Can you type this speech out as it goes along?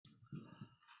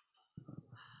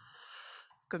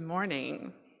Good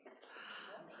morning.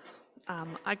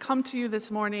 I come to you this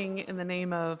morning in the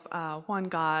name of one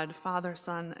God, Father,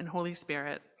 Son, and Holy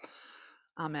Spirit.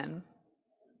 Amen.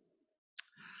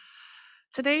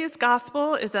 Today's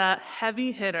gospel is a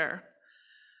heavy hitter.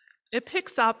 It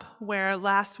picks up where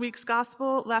last week's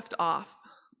gospel left off.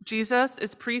 Jesus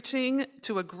is preaching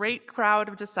to a great crowd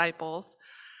of disciples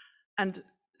and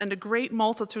a great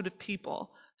multitude of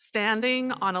people,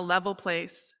 standing on a level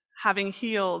place, having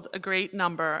healed a great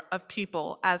number of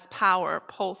people as power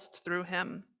pulsed through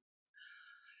him.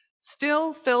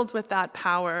 Still filled with that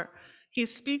power, he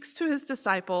speaks to his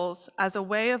disciples as a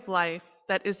way of life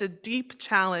that is a deep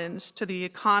challenge to the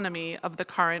economy of the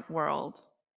current world.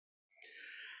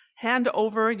 Hand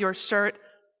over your shirt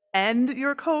and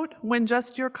your coat when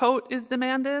just your coat is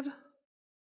demanded.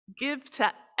 Give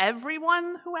to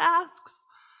everyone who asks.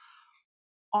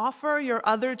 Offer your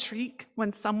other cheek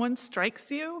when someone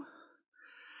strikes you.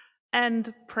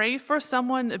 And pray for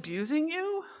someone abusing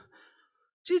you.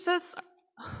 Jesus,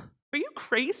 are you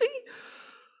crazy?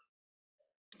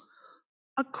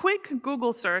 A quick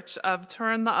Google search of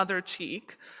turn the other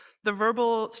cheek, the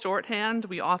verbal shorthand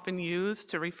we often use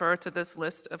to refer to this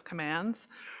list of commands,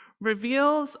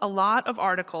 reveals a lot of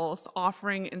articles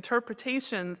offering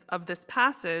interpretations of this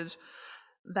passage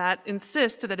that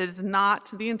insist that it is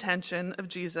not the intention of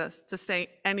Jesus to say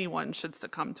anyone should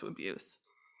succumb to abuse,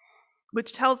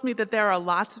 which tells me that there are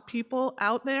lots of people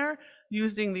out there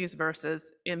using these verses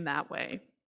in that way.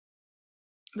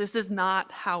 This is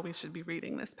not how we should be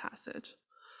reading this passage.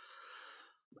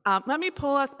 Let me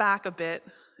pull us back a bit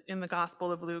in the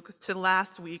Gospel of Luke to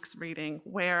last week's reading,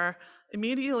 where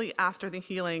immediately after the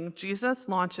healing, Jesus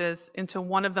launches into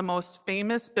one of the most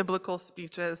famous biblical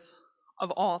speeches of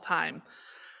all time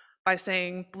by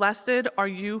saying, "Blessed are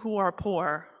you who are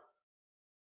poor,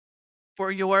 for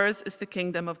yours is the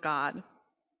kingdom of God."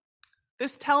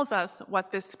 This tells us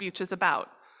what this speech is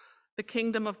about, the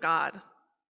kingdom of God.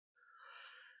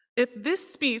 If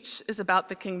this speech is about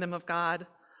the kingdom of God,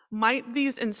 might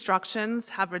these instructions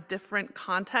have a different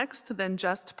context than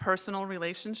just personal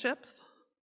relationships?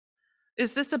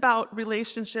 Is this about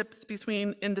relationships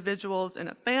between individuals in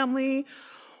a family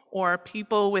or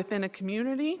people within a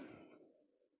community?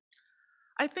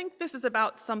 I think this is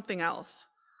about something else,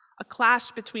 a clash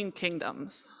between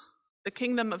kingdoms, the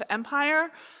kingdom of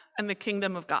empire and the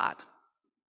kingdom of God.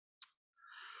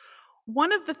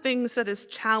 One of the things that is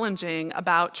challenging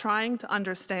about trying to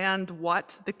understand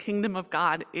what the kingdom of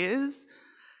God is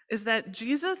that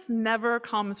Jesus never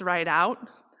comes right out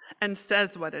and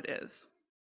says what it is.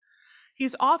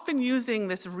 He's often using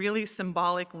this really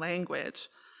symbolic language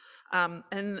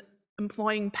and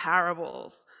employing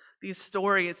parables, these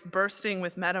stories bursting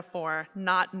with metaphor,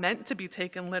 not meant to be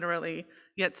taken literally,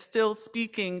 yet still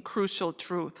speaking crucial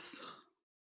truths.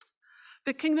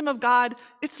 The kingdom of God,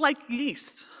 it's like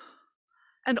yeast.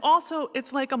 And also,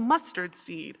 it's like a mustard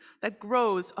seed that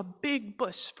grows a big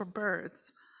bush for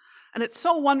birds. And it's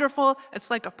so wonderful, it's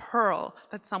like a pearl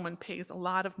that someone pays a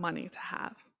lot of money to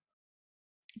have.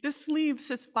 This leaves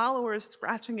his followers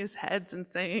scratching his heads and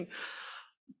saying,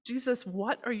 "Jesus,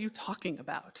 what are you talking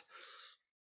about?"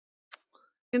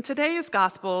 In today's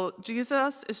gospel,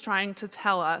 Jesus is trying to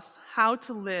tell us how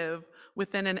to live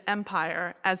within an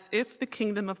empire as if the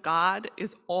kingdom of God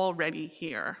is already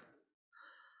here.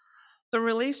 The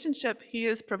relationship he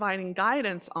is providing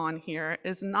guidance on here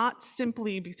is not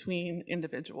simply between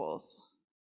individuals.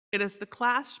 It is the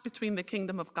clash between the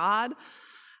kingdom of God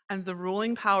and the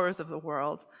ruling powers of the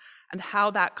world, and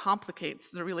how that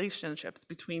complicates the relationships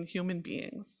between human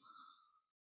beings.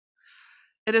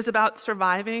 It is about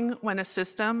surviving when a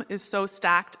system is so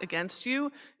stacked against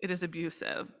you, it is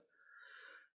abusive.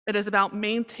 It is about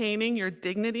maintaining your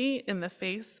dignity in the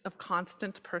face of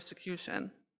constant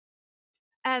persecution.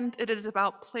 And it is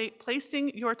about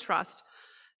placing your trust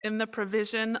in the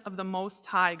provision of the Most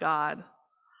High God,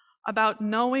 about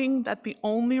knowing that the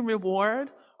only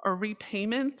reward or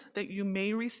repayment that you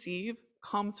may receive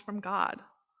comes from God,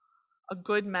 a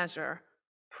good measure,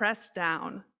 pressed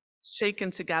down, shaken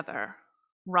together,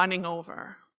 running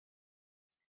over.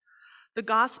 The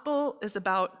gospel is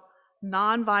about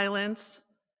nonviolence,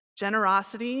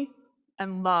 generosity,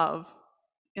 and love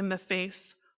in the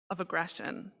face of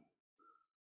aggression.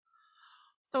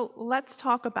 So let's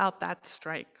talk about that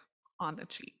strike on the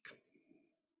cheek.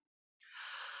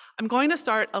 I'm going to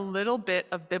start a little bit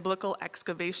of biblical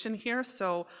excavation here,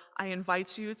 so I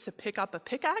invite you to pick up a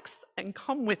pickaxe and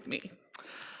come with me.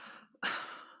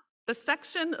 The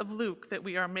section of Luke that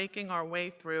we are making our way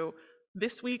through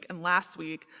this week and last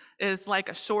week is like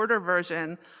a shorter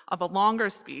version of a longer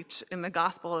speech in the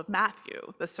Gospel of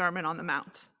Matthew, the Sermon on the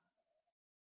Mount.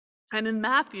 And in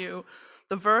Matthew,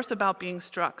 the verse about being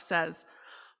struck says,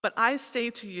 "But I say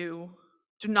to you,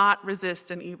 do not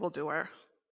resist an evildoer.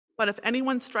 But if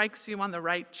anyone strikes you on the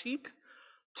right cheek,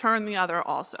 turn the other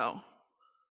also."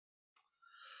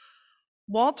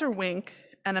 Walter Wink,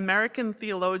 an American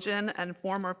theologian and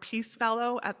former Peace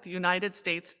Fellow at the United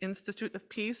States Institute of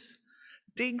Peace,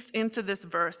 digs into this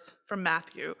verse from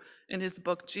Matthew in his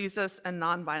book, Jesus and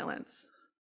Nonviolence.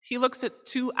 He looks at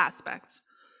two aspects: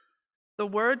 the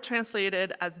word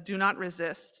translated as "do not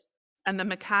resist" and the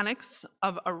mechanics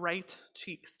of a right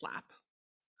cheek slap.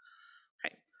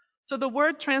 Okay. So the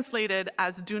word translated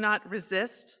as "do not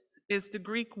resist" is the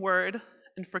Greek word,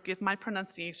 and forgive my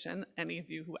pronunciation, any of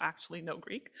you who actually know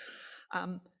Greek,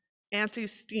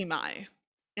 antistemi,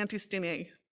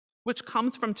 which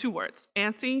comes from two words: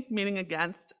 anti, meaning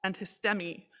against, and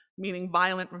histemi, meaning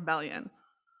violent rebellion.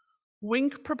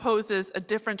 Wink proposes a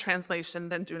different translation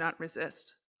than "do not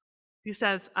resist." He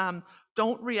says,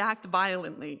 don't react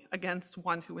violently against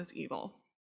one who is evil.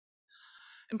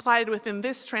 Implied within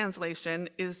this translation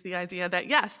is the idea that,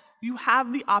 yes, you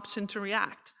have the option to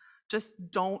react, just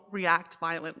don't react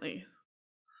violently.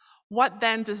 What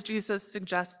then does Jesus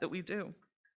suggest that we do?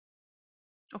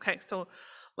 Okay, so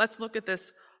let's look at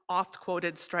this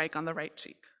oft-quoted strike on the right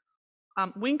cheek.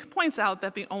 Wink points out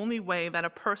that the only way that a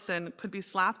person could be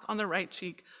slapped on the right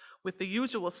cheek with the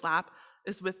usual slap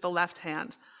is with the left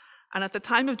hand. And at the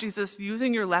time of Jesus,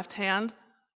 using your left hand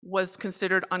was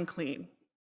considered unclean.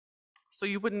 So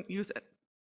you wouldn't use it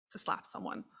to slap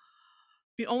someone.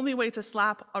 The only way to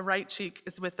slap a right cheek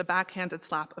is with the backhanded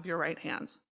slap of your right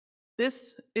hand.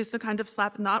 This is the kind of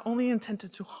slap not only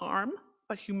intended to harm,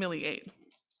 but humiliate.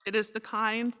 It is the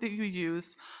kind that you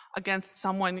use against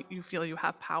someone you feel you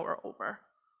have power over.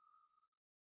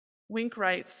 Wink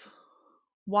writes,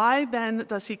 "Why then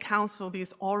does he counsel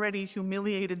these already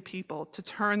humiliated people to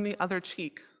turn the other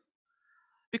cheek?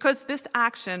 Because this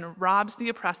action robs the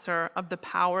oppressor of the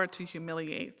power to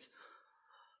humiliate.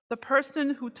 The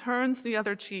person who turns the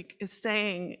other cheek is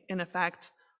saying, in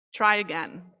effect, try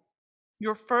again.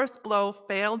 Your first blow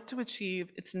failed to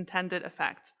achieve its intended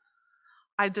effect.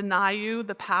 I deny you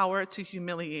the power to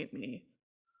humiliate me.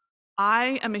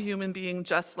 I am a human being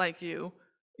just like you.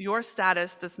 Your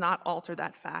status does not alter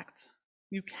that fact.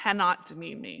 You cannot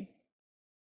demean me."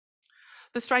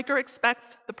 The striker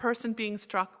expects the person being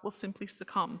struck will simply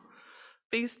succumb.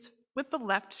 Faced with the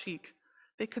left cheek,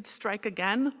 they could strike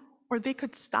again or they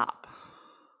could stop.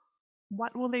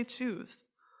 What will they choose?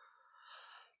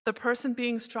 The person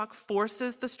being struck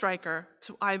forces the striker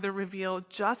to either reveal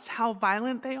just how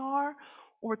violent they are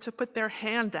or to put their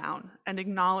hand down and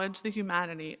acknowledge the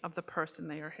humanity of the person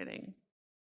they are hitting.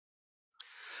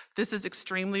 This is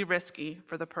extremely risky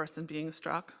for the person being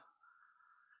struck.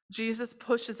 Jesus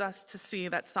pushes us to see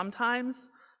that sometimes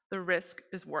the risk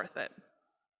is worth it.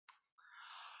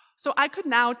 So I could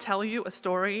now tell you a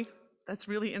story that's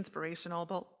really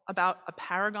inspirational about a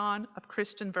paragon of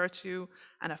Christian virtue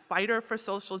and a fighter for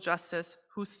social justice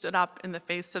who stood up in the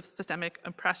face of systemic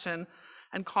oppression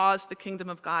and caused the kingdom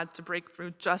of God to break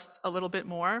through just a little bit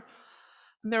more.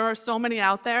 And there are so many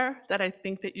out there that I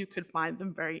think that you could find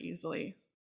them very easily.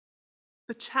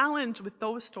 The challenge with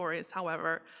those stories,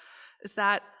 however, is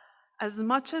that as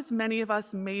much as many of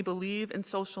us may believe in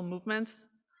social movements,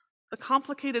 the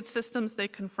complicated systems they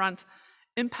confront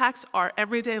impact our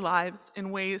everyday lives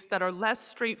in ways that are less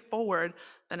straightforward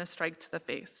than a strike to the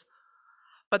face.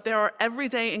 But there are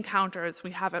everyday encounters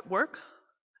we have at work,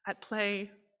 at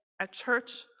play, at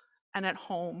church, and at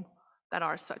home that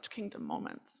are such kingdom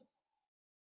moments.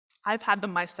 I've had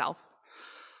them myself.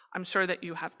 I'm sure that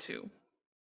you have too.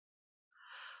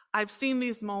 I've seen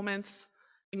these moments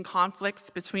in conflicts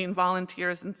between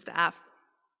volunteers and staff.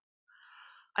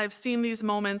 I've seen these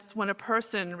moments when a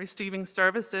person receiving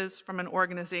services from an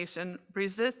organization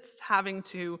resists having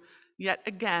to, yet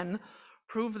again,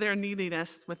 prove their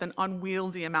neediness with an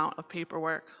unwieldy amount of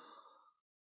paperwork.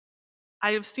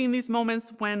 I have seen these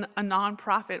moments when a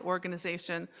nonprofit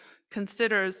organization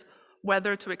considers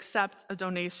whether to accept a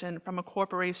donation from a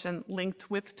corporation linked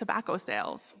with tobacco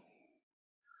sales.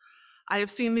 I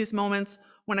have seen these moments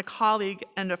when a colleague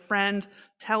and a friend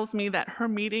tells me that her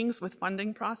meetings with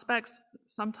funding prospects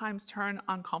sometimes turn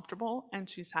uncomfortable and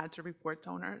she's had to report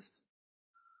donors.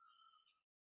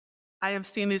 I have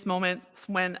seen these moments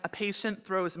when a patient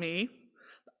throws me,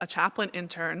 a chaplain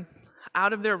intern,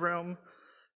 out of their room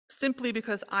simply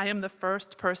because I am the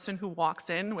first person who walks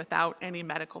in without any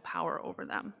medical power over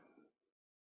them.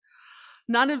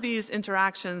 None of these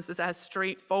interactions is as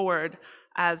straightforward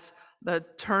as the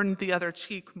turn the other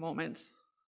cheek moment.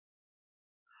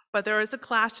 But there is a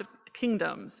clash of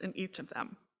kingdoms in each of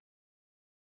them.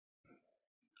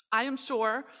 I am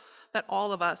sure that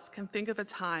all of us can think of a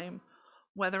time,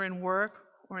 whether in work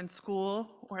or in school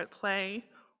or at play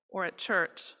or at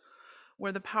church,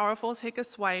 where the powerful take a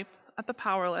swipe at the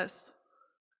powerless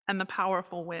and the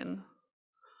powerful win.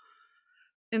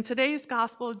 In today's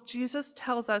gospel, Jesus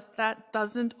tells us that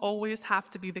doesn't always have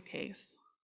to be the case.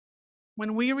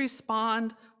 When we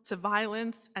respond to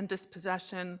violence and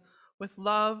dispossession with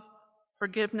love,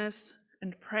 forgiveness,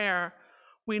 and prayer,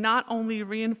 we not only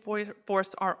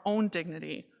reinforce our own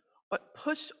dignity, but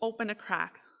push open a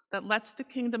crack that lets the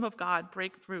kingdom of God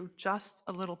break through just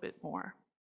a little bit more.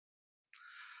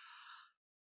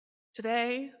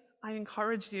 Today, I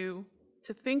encourage you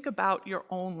to think about your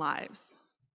own lives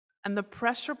and the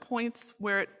pressure points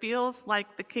where it feels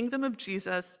like the kingdom of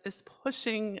Jesus is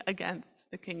pushing against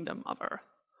the kingdom of earth.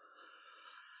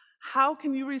 How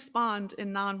can you respond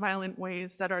in nonviolent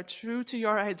ways that are true to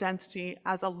your identity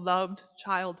as a loved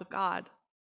child of God?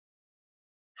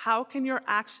 How can your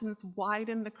actions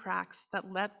widen the cracks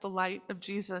that let the light of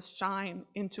Jesus shine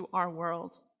into our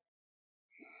world?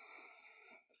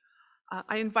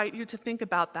 I invite you to think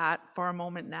about that for a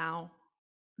moment now,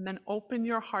 and then open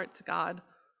your heart to God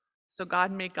so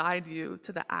God may guide you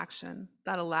to the action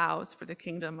that allows for the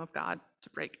kingdom of God to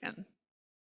break in.